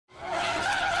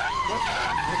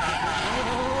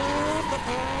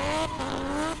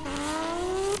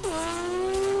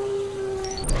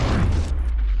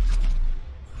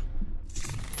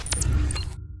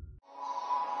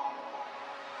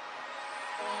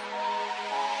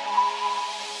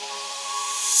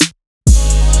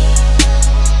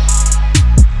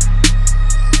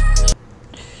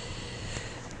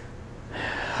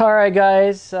Alright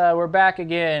guys, we're back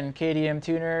again, KDM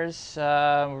Tuners.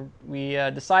 We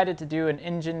decided to do an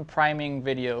engine priming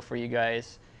video for you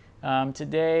guys.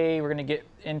 Today we're going to get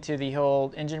into the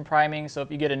whole engine priming. So if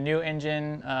you get a new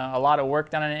engine, a lot of work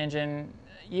done on an engine,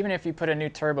 even if you put a new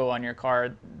turbo on your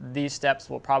car, these steps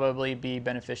will probably be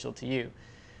beneficial to you.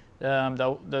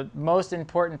 The most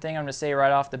important thing I'm going to say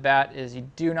right off the bat is you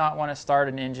do not want to start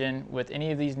an engine with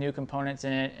any of these new components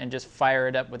in it and just fire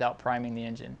it up without priming the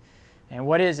engine. And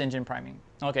what is engine priming?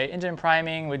 Okay, engine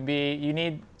priming would be,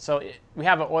 we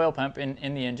have an oil pump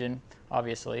in the engine,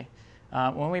 obviously.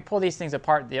 When we pull these things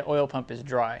apart, the oil pump is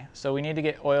dry. So we need to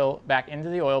get oil back into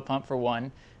the oil pump for one.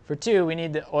 For two, we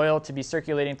need the oil to be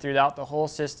circulating throughout the whole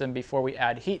system before we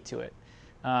add heat to it.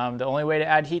 The only way to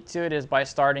add heat to it is by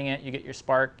starting it. You get your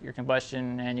spark, your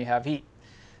combustion, and you have heat.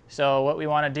 So what we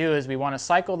want to do is we want to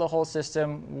cycle the whole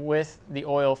system with the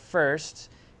oil first,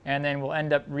 and then we'll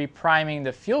end up repriming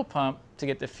the fuel pump to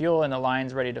get the fuel and the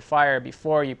lines ready to fire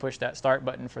before you push that start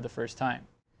button for the first time.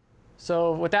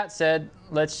 So with that said,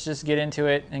 let's just get into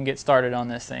it and get started on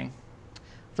this thing.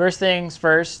 First things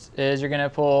first is you're going to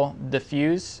pull the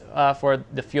fuse for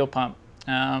the fuel pump.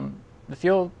 The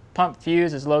fuel pump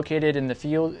fuse is located in the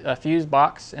fuse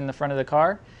box in the front of the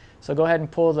car. So go ahead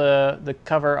and pull the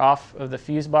cover off of the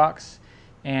fuse box,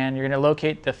 and you're going to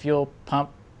locate the fuel pump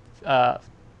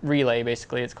relay,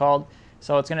 basically it's called.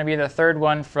 So it's going to be the third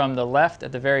one from the left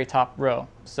at the very top row.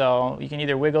 So you can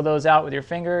either wiggle those out with your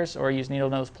fingers or use needle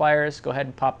nose pliers. Go ahead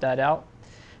and pop that out.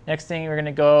 Next thing, we're going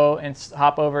to go and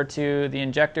hop over to the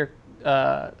injector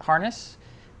harness.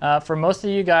 For most of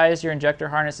you guys, your injector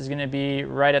harness is going to be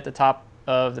right at the top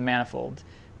of the manifold.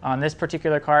 On this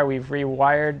particular car, we've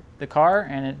rewired the car,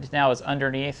 and it now is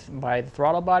underneath by the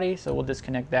throttle body, so we'll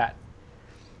disconnect that.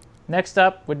 Next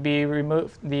up would be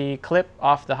remove the clip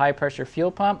off the high pressure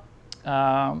fuel pump.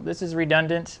 This is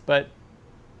redundant, but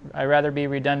I'd rather be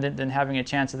redundant than having a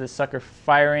chance of this sucker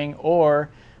firing or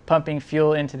pumping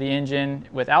fuel into the engine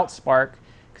without spark.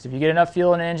 Because if you get enough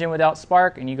fuel in an engine without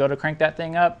spark and you go to crank that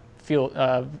thing up,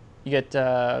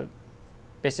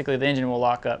 basically the engine will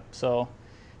lock up. So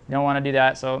you don't want to do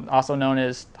that. So also known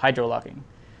as hydro locking.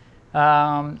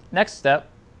 Next step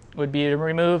would be to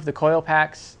remove the coil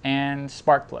packs and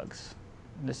spark plugs.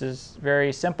 This is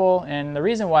very simple, and the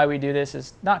reason why we do this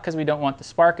is not because we don't want the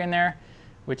spark in there,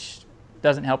 which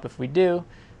doesn't help if we do,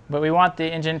 but we want the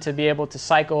engine to be able to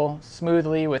cycle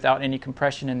smoothly without any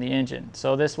compression in the engine.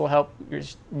 So this will help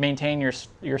maintain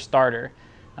your starter.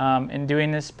 In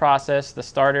doing this process, the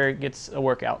starter gets a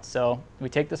workout. So we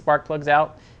take the spark plugs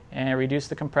out and reduce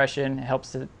the compression. It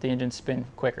helps the engine spin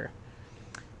quicker.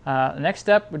 The next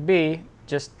step would be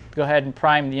just go ahead and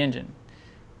prime the engine.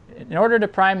 In order to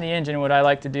prime the engine, what I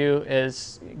like to do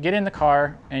is get in the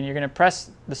car, and you're going to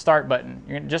press the start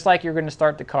button. Just like you're going to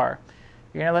start the car.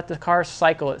 You're going to let the car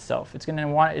cycle itself. It's going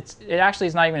to it actually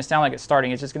is not even going to sound like it's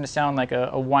starting. It's just going to sound like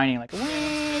a whining, like a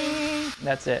whing.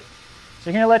 That's it. So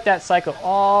you're going to let that cycle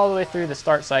all the way through the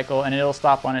start cycle, and it'll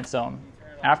stop on its own.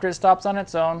 After it stops on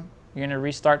its own, you're going to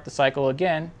restart the cycle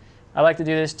again. I like to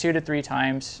do this 2 to 3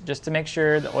 times just to make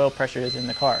sure the oil pressure is in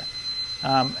the car.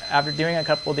 After doing a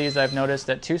couple of these, I've noticed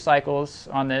that 2 cycles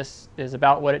on this is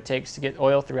about what it takes to get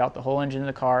oil throughout the whole engine of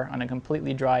the car on a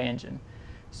completely dry engine.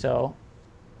 So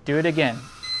do it again.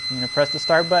 I'm going to press the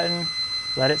start button,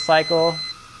 let it cycle.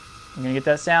 You're going to get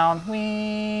that sound,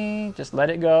 whee, just let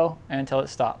it go until it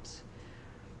stops.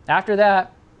 After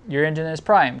that, your engine is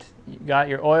primed. You got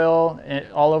your oil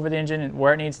all over the engine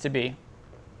where it needs to be.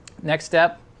 Next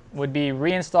step would be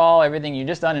reinstall everything you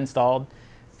just uninstalled,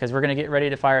 because we're going to get ready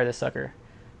to fire this sucker.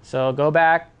 So go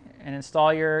back and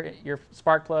install your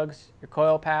spark plugs, your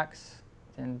coil packs,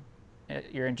 and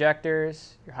your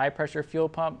injectors, your high pressure fuel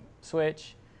pump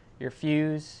switch, your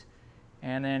fuse,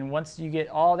 and then once you get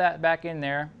all that back in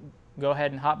there, go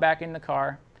ahead and hop back in the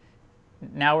car.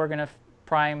 Now we're going to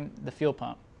prime the fuel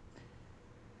pump.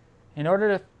 In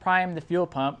order to prime the fuel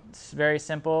pump, it's very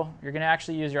simple. You're going to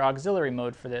actually use your auxiliary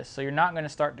mode for this, so you're not going to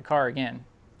start the car again.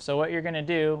 So what you're going to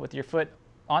do with your foot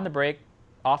on the brake,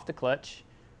 off the clutch,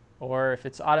 or if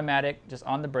it's automatic, just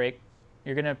on the brake,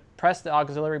 you're going to press the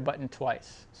auxiliary button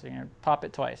twice. So you're going to pop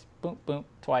it twice, boom, boom,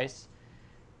 twice.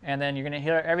 And then you're going to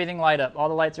hear everything light up. All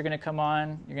the lights are going to come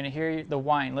on. You're going to hear the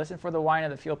whine. Listen for the whine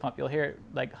of the fuel pump. You'll hear it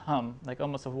like hum, like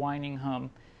almost a whining hum.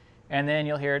 and then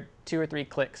you'll hear 2 or 3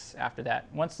 clicks after that.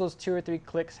 Once those 2 or 3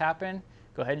 clicks happen,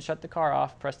 go ahead and shut the car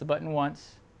off, press the button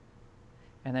once,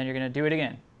 and then you're going to do it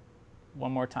again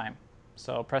one more time.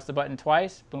 So press the button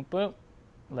twice, boom, boom,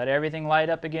 let everything light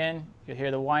up again. You'll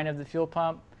hear the whine of the fuel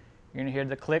pump. You're going to hear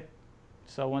the click.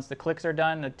 So once the clicks are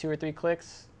done, the 2 or 3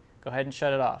 clicks, go ahead and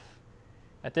shut it off.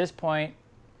 At this point,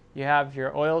 you have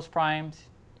your oils primed,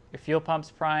 your fuel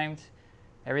pumps primed,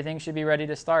 everything should be ready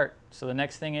to start. So the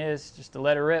next thing is just to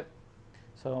let it rip.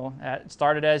 So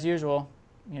start it as usual.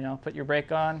 You know, put your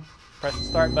brake on, press the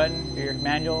start button, your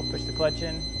manual, push the clutch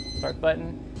in, start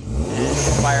button, and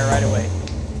fire right away.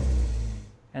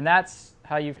 And that's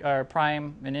how you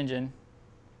prime an engine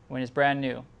when it's brand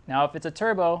new. Now if it's a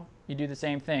turbo, you do the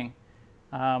same thing.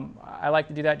 I like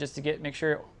to do that just to make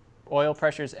sure oil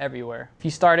pressure is everywhere. If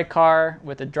you start a car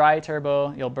with a dry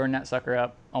turbo, you'll burn that sucker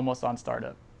up almost on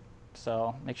startup.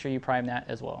 So make sure you prime that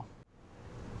as well.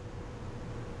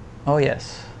 Oh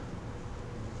yes.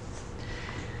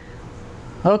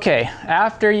 Okay,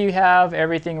 after you have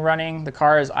everything running, the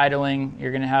car is idling,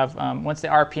 you're going to have, once the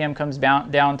RPM comes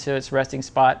down to its resting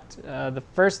spot, the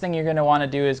first thing you're going to want to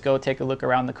do is go take a look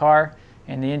around the car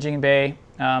in the engine bay.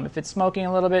 If it's smoking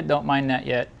a little bit, don't mind that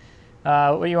yet.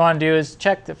 What you want to do is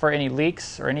check for any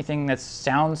leaks or anything that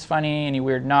sounds funny, any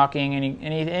weird knocking,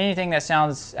 anything that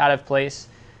sounds out of place.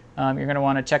 You're going to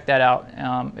want to check that out.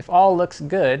 If all looks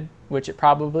good, which it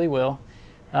probably will,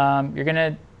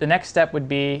 the next step would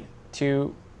be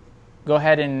to go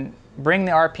ahead and bring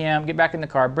the RPM, get back in the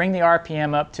car, bring the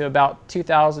RPM up to about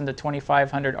 2,000 to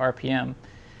 2,500 RPM.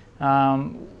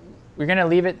 We're going to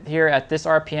leave it here at this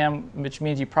RPM, which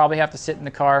means you probably have to sit in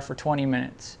the car for 20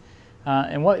 minutes.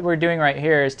 And what we're doing right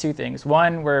here is 2 things.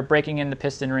 One, we're breaking in the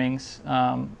piston rings.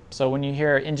 So when you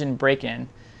hear engine break-in,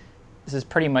 this is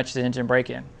pretty much the engine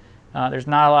break-in. There's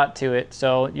not a lot to it.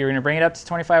 So you're going to bring it up to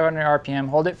 2,500 RPM,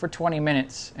 hold it for 20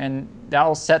 minutes, and that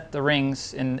will set the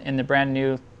rings in the brand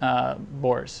new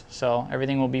bores. So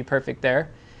everything will be perfect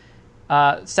there.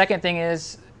 Second thing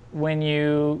is, when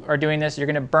you are doing this, you're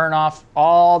going to burn off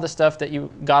all the stuff that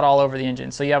you got all over the engine.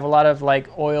 So you have a lot of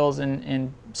like oils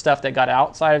and stuff that got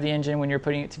outside of the engine when you're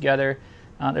putting it together.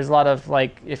 There's a lot of,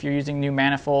 like, if you're using new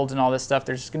manifolds and all this stuff,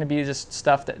 there's going to be just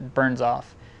stuff that burns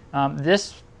off.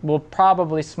 This will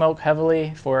probably smoke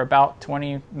heavily for about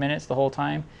 20 minutes the whole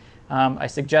time. I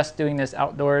suggest doing this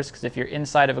outdoors, because if you're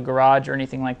inside of a garage or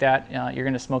anything like that, you're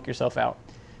going to smoke yourself out.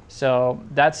 So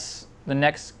that's the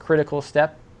next critical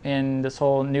step in this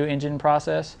whole new engine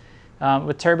process.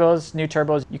 With turbos, new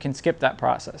turbos, you can skip that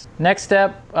process. Next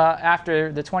step,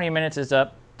 after the 20 minutes is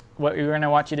up, what we're going to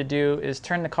want you to do is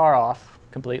turn the car off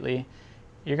completely.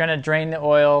 You're going to drain the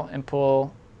oil and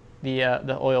pull the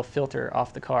oil filter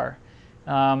off the car.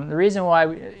 The reason why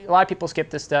a lot of people skip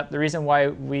this step, the reason why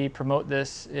we promote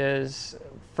this is,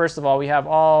 first of all, we have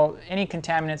any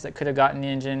contaminants that could have gotten the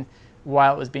engine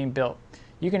while it was being built.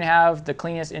 You can have the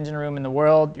cleanest engine room in the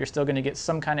world, you're still going to get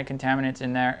some kind of contaminants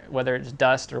in there, whether it's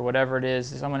dust or whatever it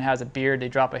is. If someone has a beard, they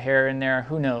drop a hair in there,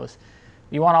 who knows.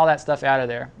 You want all that stuff out of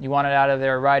there. You want it out of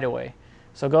there right away.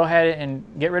 So go ahead and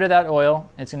get rid of that oil.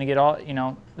 It's going to get all,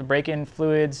 the break-in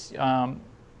fluids,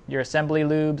 your assembly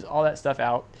lubes, all that stuff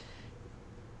out.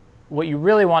 What you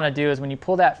really want to do is when you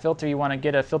pull that filter, you want to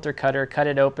get a filter cutter, cut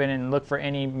it open, and look for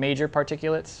any major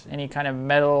particulates, any kind of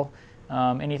metal,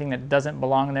 anything that doesn't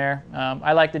belong there.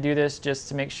 I like to do this just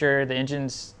to make sure the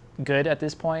engine's good at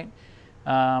this point.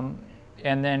 And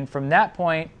then from that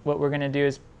point, what we're going to do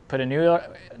is put a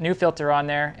new filter on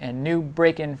there and new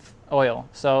break-in oil.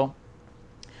 So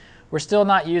we're still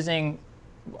not using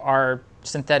our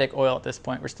synthetic oil at this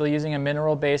point. We're still using a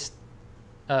mineral-based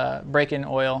break-in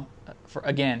oil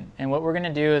again. And what we're going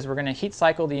to do is we're going to heat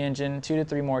cycle the engine 2 to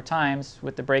 3 more times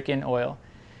with the break-in oil.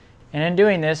 And in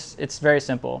doing this, it's very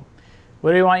simple.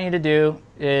 What we want you to do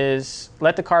is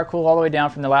let the car cool all the way down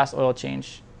from the last oil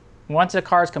change. Once the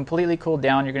car is completely cooled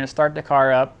down, you're going to start the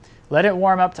car up, let it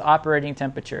warm up to operating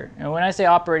temperature. And when I say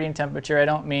operating temperature, I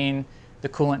don't mean the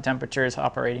coolant temperature is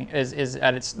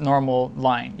at its normal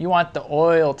line. You want the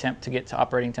oil temp to get to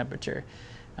operating temperature,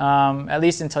 at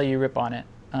least until you rip on it.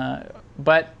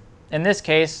 But in this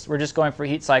case, we're just going for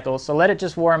heat cycles, so let it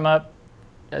just warm up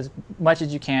as much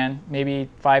as you can, maybe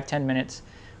 5-10 minutes.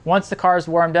 Once the car is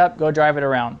warmed up, go drive it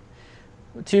around.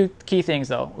 2 key things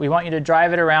though. We want you to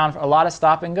drive it around for a lot of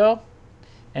stop and go,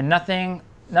 and nothing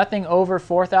over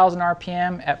 4,000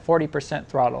 RPM at 40%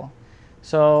 throttle.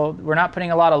 So we're not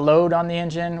putting a lot of load on the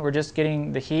engine, we're just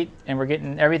getting the heat, and we're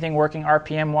getting everything working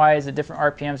RPM wise at different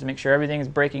RPMs to make sure everything is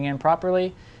breaking in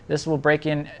properly. This will break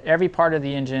in every part of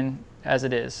the engine as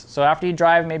it is. So after you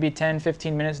drive maybe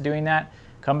 10-15 minutes doing that,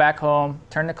 come back home,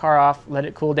 turn the car off, let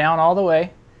it cool down all the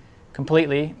way,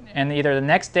 completely, and either the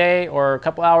next day or a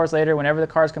couple hours later, whenever the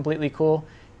car is completely cool,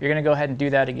 you're going to go ahead and do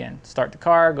that again. Start the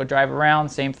car, go drive around,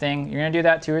 same thing. You're going to do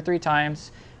that 2 or 3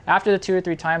 times. After the 2 or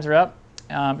 3 times are up,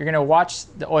 you're going to watch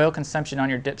the oil consumption on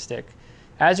your dipstick.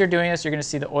 As you're doing this, you're going to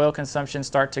see the oil consumption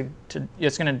start to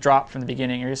it's going to drop from the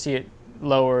beginning. You're going to see it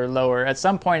lower, lower. At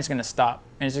some point, it's going to stop,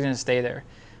 and it's just going to stay there.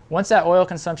 Once that oil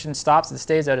consumption stops and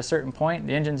stays at a certain point,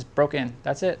 the engine's broken.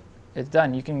 That's it. It's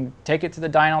done. You can take it to the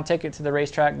dyno, take it to the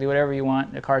racetrack, do whatever you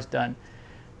want. The car's done.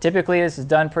 Typically, this is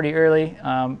done pretty early.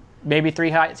 Maybe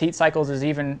 3 heat cycles is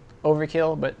even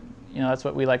overkill, but that's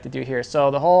what we like to do here.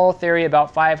 So the whole theory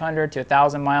about 500 to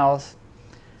 1,000 miles,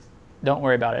 don't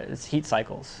worry about it. It's heat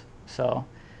cycles. So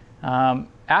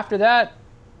after that,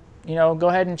 go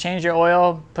ahead and change your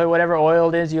oil, put whatever oil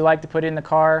it is you like to put in the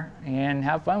car, and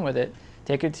have fun with it.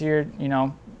 Take it to your,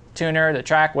 tuner, the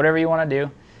track, whatever you want to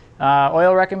do.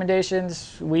 Oil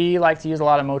recommendations, we like to use a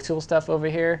lot of Motul stuff over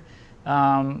here.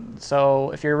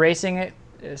 So if you're racing it,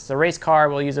 it's a race car,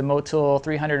 we'll use a Motul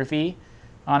 300V.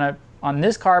 On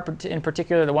this car in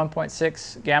particular, the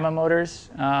 1.6 Gamma motors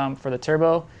for the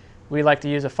turbo, we like to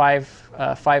use a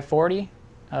 540.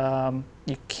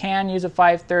 You can use a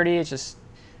 530, it's just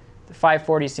the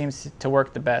 540 seems to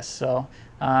work the best. So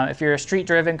if you're a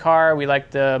street-driven car, we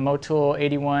like the Motul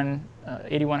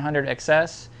 8100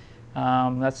 X-cess.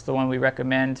 That's the one we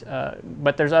recommend.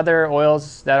 But there's other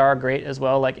oils that are great as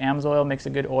well, like AMSOIL makes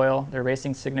a good oil, their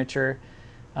racing signature,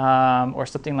 or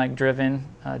something like Driven.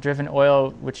 Driven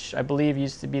oil, which I believe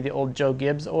used to be the old Joe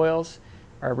Gibbs oils,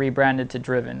 are rebranded to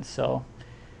Driven. So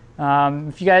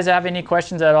if you guys have any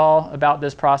questions at all about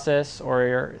this process,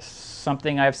 or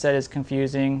something I've said is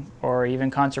confusing or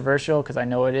even controversial, because I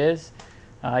know it is,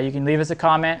 you can leave us a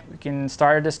comment. We can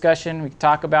start a discussion. We can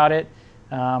talk about it.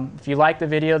 If you like the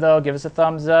video, though, give us a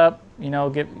thumbs up.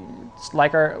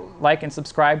 Like and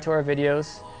subscribe to our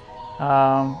videos.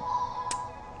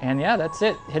 And yeah, that's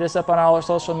it. Hit us up on all our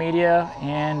social media,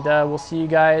 and we'll see you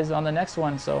guys on the next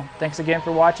one. So thanks again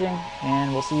for watching,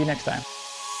 and we'll see you next time.